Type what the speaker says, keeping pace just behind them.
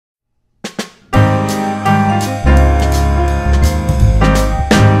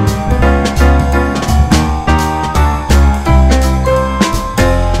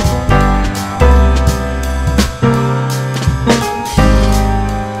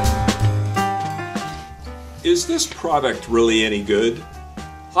Is this product really any good?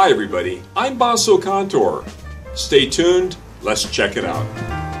 Hi everybody, I'm Basso Contour. Stay tuned, let's check it out.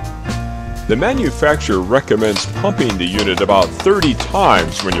 The manufacturer recommends pumping the unit about 30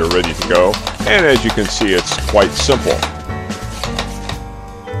 times when you're ready to go, and as you can see, it's quite simple.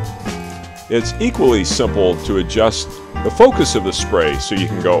 It's equally simple to adjust the focus of the spray so you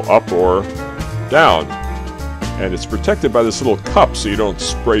can go up or down, and it's protected by this little cup so you don't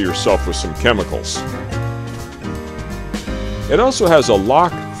spray yourself with some chemicals. It also has a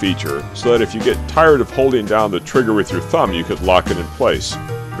lock feature so that if you get tired of holding down the trigger with your thumb, you could lock it in place.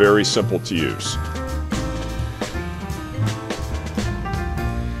 Very simple to use.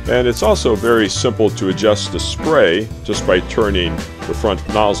 And it's also very simple to adjust the spray just by turning the front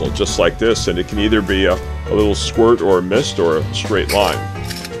nozzle just like this, and it can either be a little squirt or a mist or a straight line.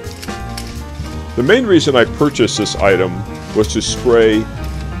 The main reason I purchased this item was to spray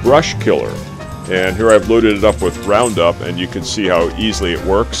brush killer. And here I've loaded it up with Roundup, and you can see how easily it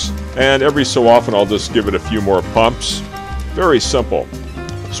works. And every so often I'll just give it a few more pumps. Very simple.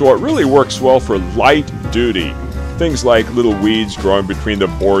 So it really works well for light duty. Things like little weeds growing between the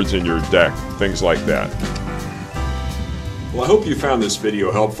boards in your deck. Things like that. Well, I hope you found this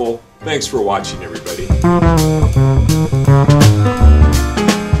video helpful. Thanks for watching, everybody.